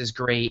business is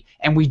great,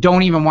 and we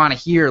don't even want to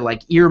hear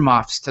like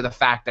earmuffs to the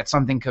fact that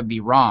something could be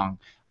wrong.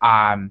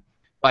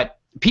 But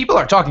people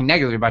are talking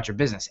negatively about your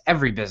business,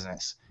 every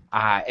business.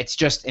 It's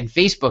just in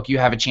Facebook you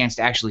have a chance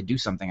to actually do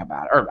something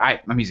about it. Or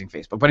I'm using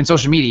Facebook, but in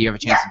social media you have a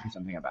chance to do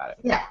something about it.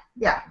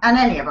 Yeah. On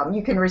any of them,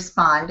 you can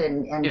respond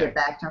and get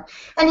back to them.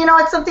 And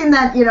it's something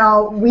that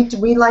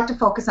we like to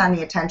focus on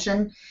the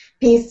attention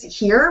piece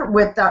here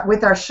with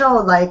our show,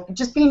 like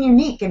just being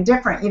unique and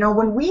different.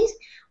 When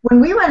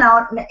we went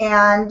out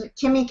and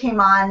Kimmy came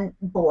on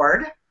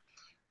board.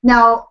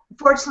 Now,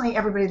 fortunately,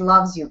 everybody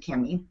loves you,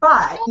 Kimmy,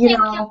 but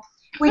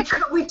we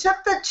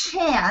took the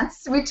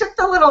chance, we took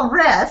the little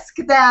risk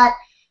that,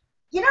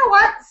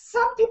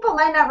 some people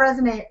might not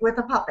resonate with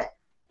a puppet.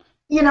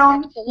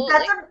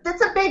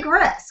 That's a big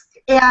risk.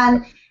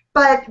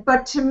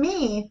 But to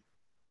me,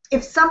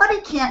 if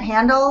somebody can't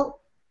handle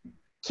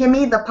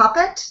Kimmy the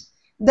puppet,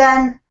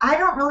 then I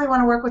don't really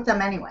want to work with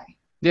them anyway.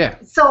 Yeah.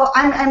 So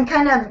I'm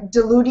kind of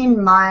diluting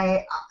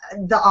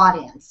the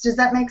audience. Does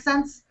that make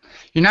sense?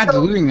 You're not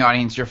diluting the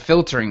audience, you're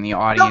filtering the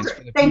audience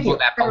for the people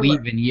that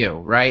believe in you,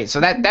 right? So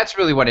that's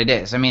really what it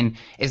is. I mean,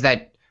 is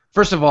that,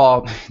 first of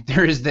all,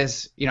 there is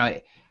this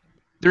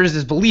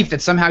belief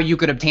that somehow you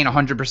could obtain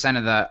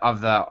 100%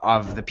 of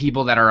the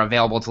people that are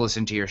available to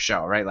listen to your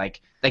show, right?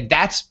 Like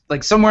that's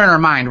like somewhere in our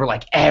mind we're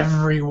like,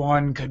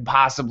 everyone could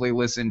possibly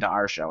listen to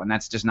our show, and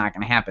that's just not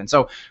going to happen.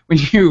 So when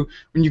you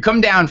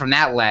come down from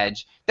that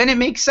ledge, then it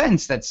makes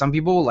sense that some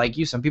people will like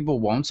you, some people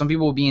won't, some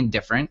people will be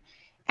indifferent,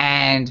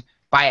 and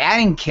by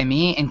adding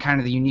Kimmy and kind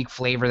of the unique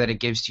flavor that it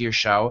gives to your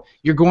show,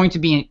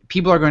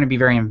 people are going to be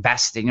very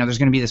invested. There's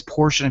going to be this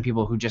portion of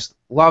people who just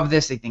love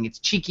this. They think it's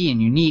cheeky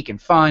and unique and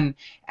fun,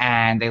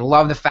 and they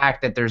love the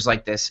fact that there's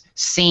like this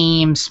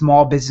same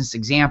small business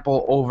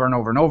example over and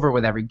over and over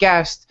with every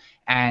guest,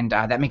 and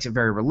that makes it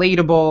very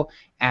relatable.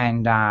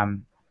 And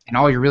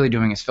all you're really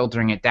doing is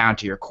filtering it down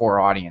to your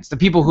core audience. The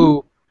people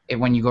who,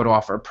 when you go to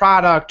offer a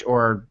product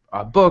or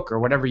a book or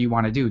whatever you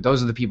want to do,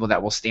 those are the people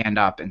that will stand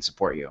up and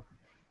support you.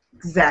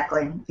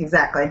 Exactly.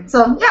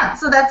 So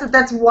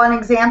that's one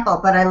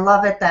example, but I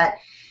love it that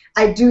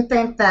I do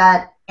think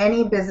that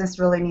any business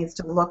really needs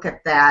to look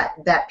at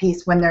that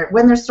piece when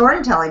they're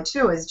storytelling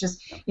too, is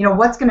just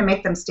what's going to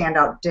make them stand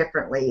out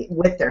differently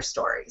with their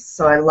stories.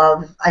 So I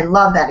love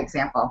that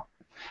example.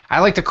 I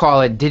like to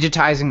call it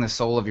digitizing the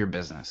soul of your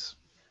business.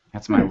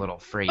 That's my little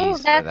phrase. Oh,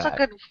 that's a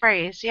good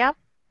phrase. Yep.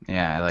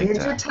 Yeah, I like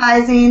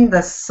digitizing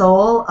the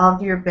soul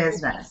of your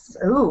business.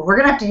 Ooh, we're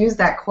gonna have to use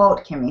that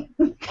quote, Kimmy.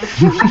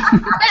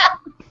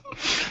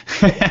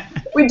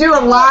 We do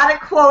a lot of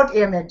quote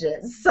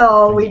images,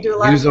 so we do a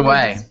lot of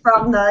images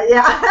from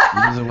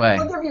Use away.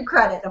 We'll give you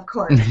credit, of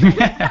course.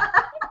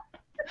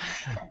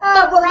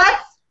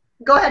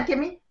 Go ahead,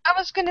 Kimmy. I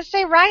was going to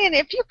say, Ryan,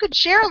 if you could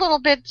share a little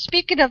bit,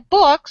 speaking of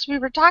books, we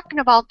were talking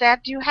about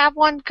that. Do you have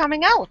one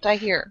coming out, I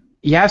hear?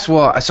 Yes,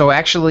 well, so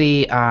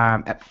actually,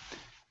 let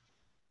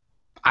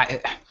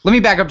me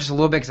back up just a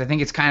little bit because I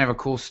think it's kind of a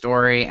cool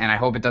story, and I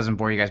hope it doesn't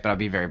bore you guys, but I'll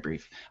be very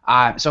brief.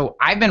 So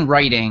I've been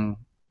writing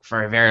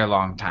for a very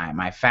long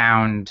time. I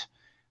found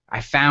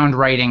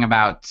writing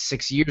about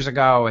 6 years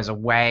ago as a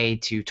way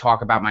to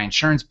talk about my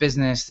insurance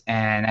business,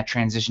 and that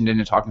transitioned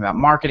into talking about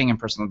marketing and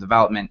personal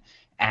development.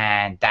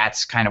 and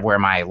that's kind of where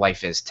my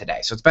life is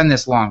today. So it's been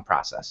this long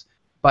process.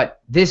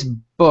 But this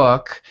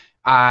book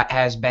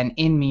has been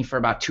in me for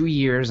about 2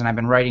 years, and I've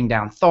been writing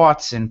down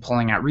thoughts and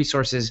pulling out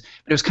resources.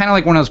 But it was kind of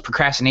like one of those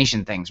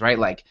procrastination things, right?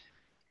 Like,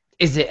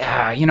 is it,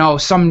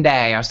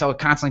 someday, I was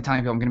constantly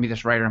telling people I'm going to be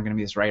this writer,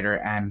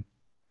 and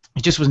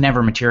it just was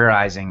never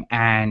materializing.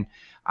 And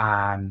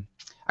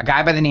a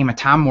guy by the name of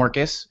Tom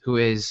Morkis, who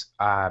is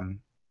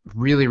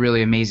really,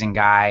 really amazing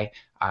guy,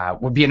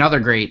 would be another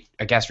great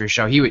guest for your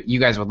show. You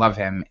guys would love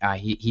him.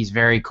 He's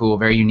very cool,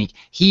 very unique.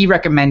 He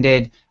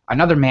recommended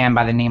another man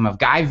by the name of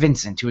Guy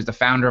Vincent, who is the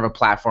founder of a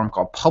platform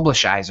called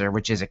Publishizer,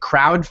 which is a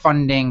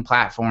crowdfunding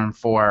platform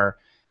for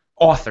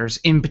authors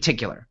in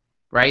particular,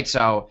 right?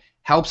 So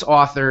helps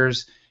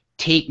authors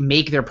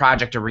make their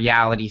project a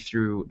reality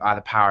through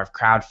the power of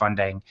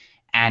crowdfunding,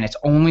 and it's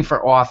only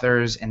for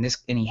authors. And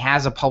he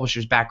has a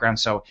publisher's background,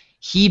 so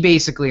he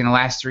basically in the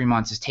last 3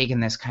 months has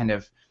taken this kind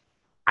of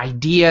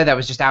idea that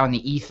was just out in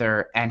the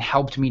ether and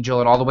helped me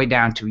drill it all the way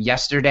down to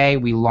yesterday.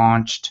 We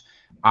launched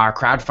our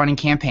crowdfunding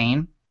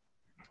campaign.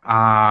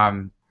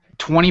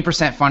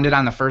 20% funded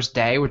on the first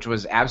day, which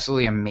was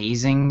absolutely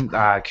amazing.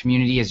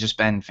 Community has just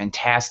been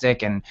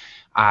fantastic, and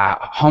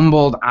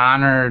humbled,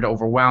 honored,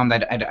 overwhelmed.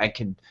 I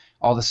could,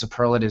 all the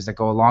superlatives that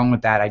go along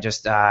with that.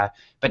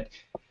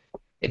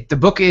 The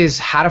book is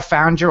How to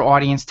Found Your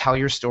Audience, Tell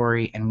Your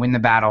Story, and Win the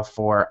Battle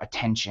for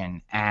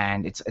Attention.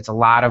 And it's a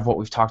lot of what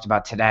we've talked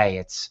about today.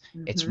 It's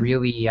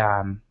really,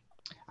 I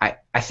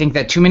think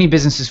that too many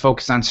businesses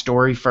focus on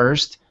story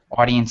first,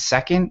 audience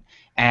second.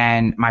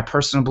 And my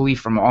personal belief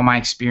from all my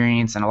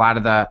experience and a lot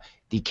of the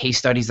case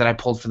studies that I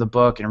pulled for the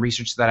book and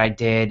research that I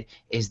did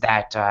is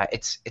that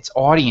it's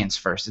audience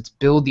first. It's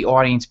build the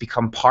audience,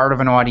 become part of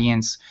an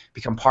audience,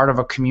 become part of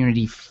a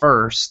community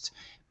first,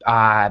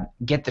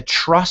 get the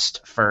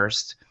trust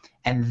first,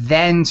 and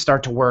then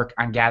start to work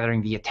on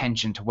gathering the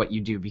attention to what you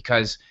do,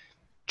 because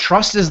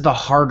trust is the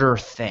harder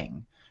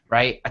thing,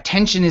 right?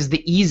 Attention is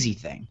the easy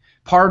thing.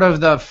 Part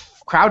of the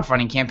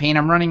crowdfunding campaign,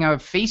 I'm running a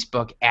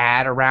Facebook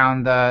ad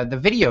around the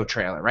video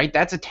trailer, right?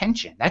 That's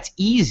attention. That's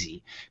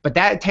easy. But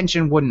that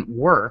attention would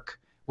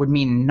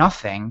mean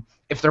nothing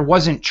if there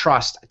wasn't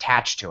trust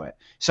attached to it.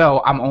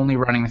 So I'm only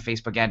running the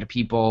Facebook ad to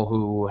people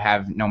who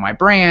know my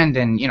brand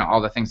and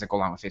all the things that go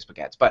along with Facebook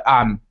ads. But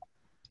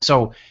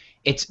so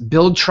it's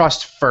build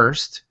trust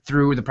first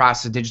through the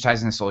process of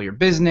digitizing the soul of your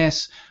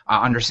business,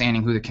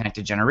 understanding who the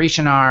connected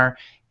generation are,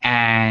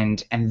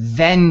 and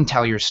then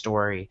tell your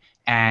story.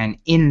 And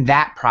in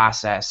that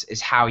process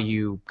is how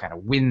you kind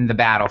of win the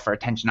battle for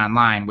attention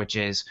online, which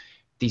is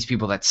these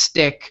people that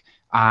stick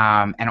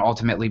and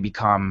ultimately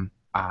become,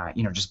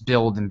 just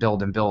build and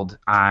build and build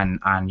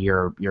on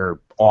your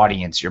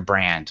audience, your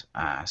brand.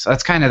 So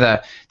that's kind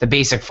of the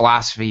basic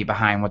philosophy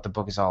behind what the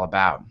book is all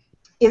about.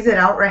 Is it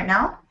out right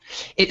now?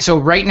 So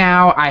right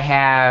now I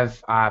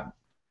have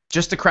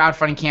just a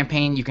crowdfunding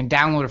campaign. You can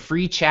download a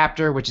free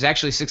chapter, which is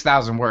actually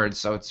 6,000 words,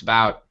 so it's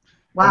about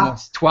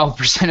almost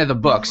 12% of the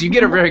book. So you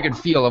get a very good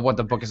feel of what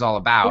the book is all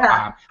about.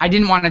 Yeah. I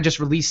didn't want to just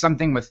release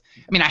something I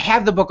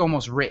have the book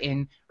almost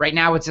written. Right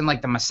now it's in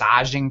like the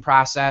massaging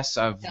process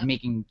of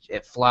making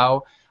it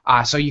flow.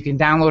 So you can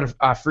download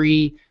a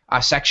free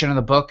section of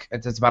the book.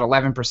 It's about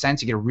 11%,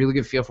 so you get a really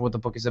good feel for what the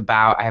book is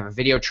about. I have a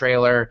video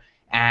trailer,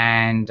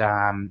 and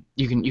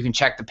you can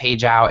check the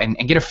page out and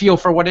get a feel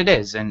for what it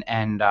is and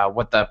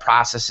what the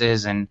process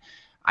is. And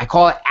I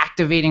call it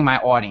activating my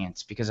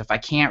audience, because if I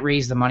can't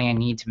raise the money I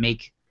need to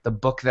make the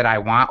book that I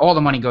want, all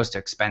the money goes to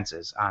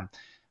expenses.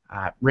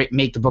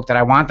 Make the book that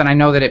I want, then I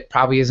know that it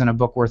probably isn't a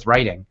book worth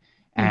writing.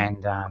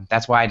 And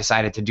that's why I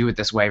decided to do it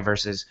this way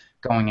versus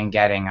going and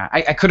getting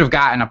I could have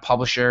gotten a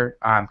publisher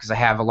because I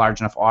have a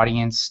large enough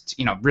audience.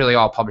 Really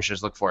all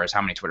publishers look for is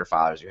how many Twitter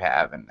followers you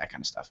have and that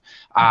kind of stuff.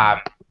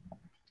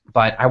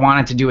 But I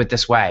wanted to do it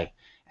this way,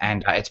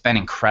 and it's been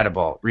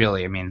incredible,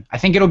 really. I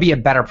think it'll be a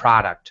better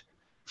product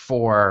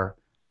for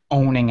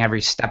owning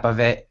every step of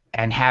it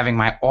and having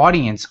my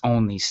audience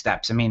own these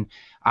steps. My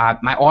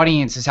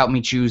audience has helped me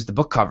choose the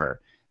book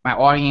cover. My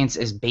audience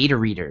is beta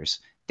readers.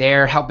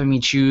 They're helping me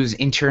choose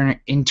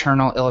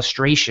internal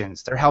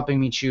illustrations. They're helping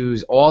me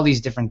choose all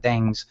these different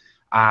things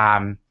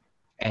and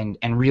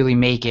really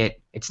make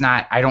it. It's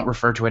not. I don't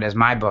refer to it as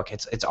my book.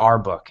 It's our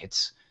book.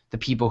 It's the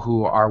people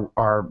who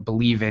are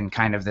believe in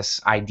kind of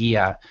this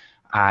idea,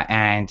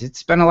 and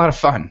it's been a lot of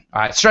fun.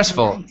 It's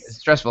stressful. Nice. It's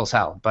stressful as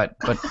hell, but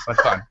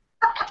fun.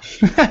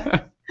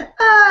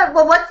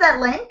 Well, what's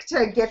that link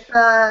to get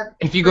the...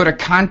 If you go to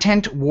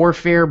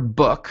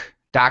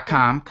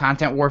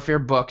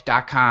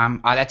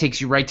contentwarfarebook.com, that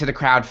takes you right to the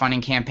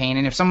crowdfunding campaign.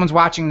 And if someone's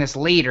watching this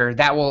later,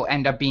 that will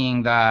end up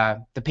being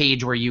the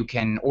page where you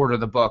can order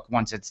the book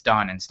once it's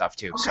done and stuff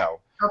too.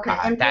 Okay.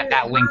 So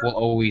that link will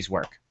always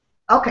work.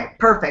 Okay,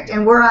 perfect.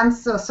 And we're on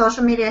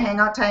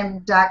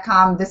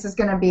socialmediahangout.com. This is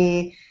going to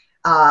be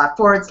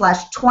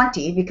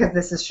 /20 because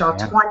this is show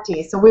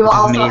 20. So we will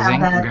also have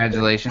that.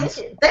 Congratulations.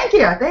 Thank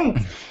you.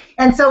 Thanks.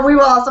 And so we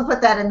will also put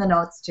that in the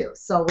notes too.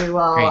 So we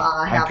will Great.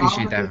 have all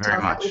the that very details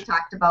that much. we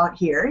talked about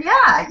here.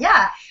 Yeah,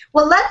 yeah.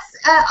 Well, let's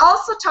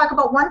also talk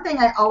about one thing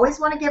I always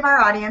want to give our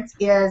audience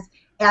is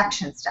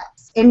action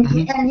steps. And,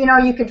 and you know,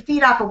 you could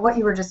feed off of what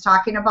you were just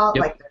talking about,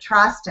 like the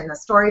trust and the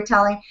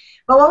storytelling.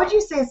 But what would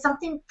you say is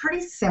something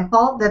pretty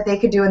simple that they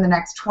could do in the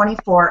next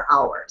 24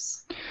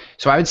 hours?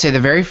 So I would say the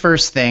very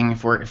first thing,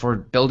 if we're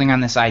building on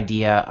this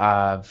idea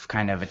of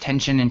kind of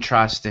attention and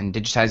trust and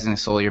digitizing the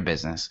soul of your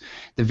business,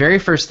 the very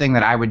first thing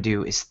that I would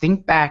do is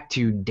think back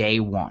to day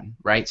one,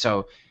 right?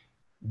 So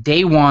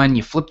day one,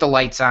 you flipped the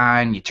lights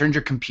on, you turned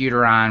your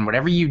computer on,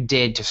 whatever you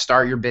did to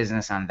start your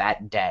business on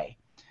that day.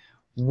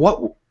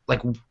 Why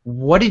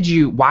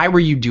were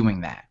you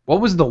doing that?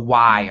 What was the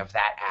why of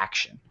that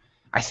action?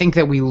 I think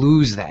that we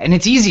lose that. And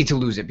it's easy to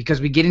lose it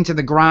because we get into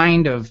the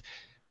grind of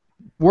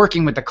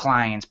working with the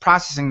clients,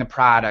 processing the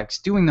products,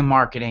 doing the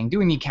marketing,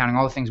 doing the accounting,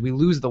 all the things. We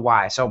lose the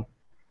why. So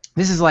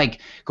this is like,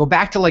 go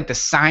back to like the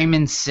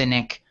Simon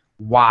Sinek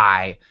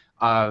why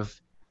of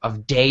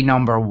day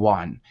number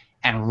one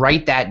and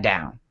write that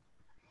down.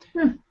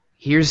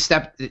 Here's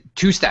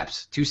two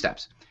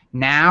steps.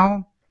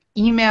 Now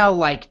email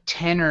like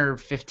 10 or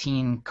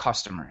 15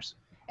 customers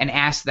and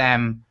ask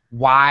them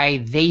why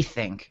they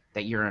think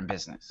that you're in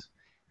business.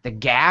 The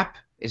gap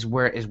is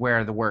where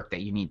the work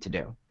that you need to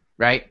do,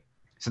 right?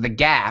 So the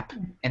gap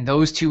in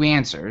those two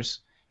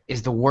answers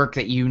is the work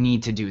that you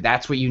need to do.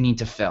 That's what you need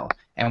to fill.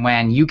 And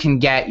when you can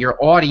get your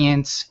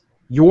audience,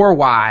 your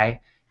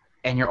why,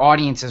 and your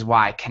audience's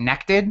why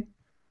connected,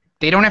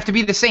 they don't have to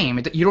be the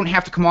same. You don't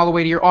have to come all the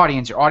way to your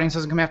audience. Your audience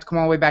doesn't have to come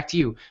all the way back to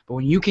you. But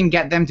when you can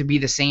get them to be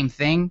the same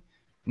thing,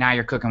 now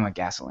you're cooking with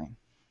gasoline.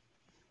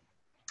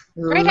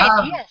 Great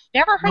idea.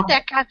 Never heard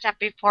that concept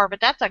before, but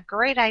that's a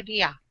great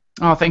idea.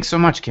 Oh, thanks so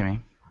much,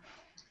 Kimmy.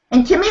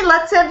 And Kimmy,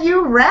 let's have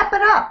you wrap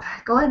it up.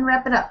 Go ahead and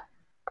wrap it up.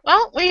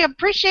 Well, we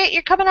appreciate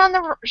you coming on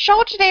the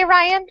show today,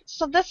 Ryan.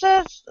 So this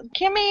is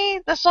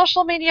Kimmy, the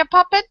social media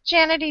puppet,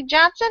 Janet E.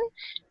 Johnson,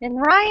 and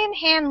Ryan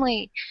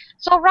Hanley.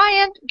 So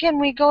Ryan, can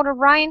we go to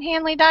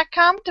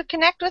ryanhanley.com to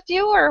connect with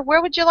you, or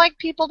where would you like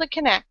people to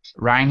connect?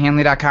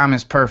 ryanhanley.com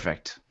is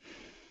perfect.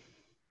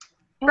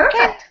 Perfect.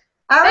 Okay.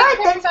 All right.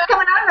 Thanks for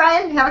coming on,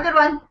 Ryan. Have a good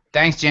one.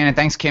 Thanks, Janet.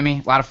 Thanks,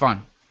 Kimmy. A lot of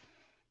fun.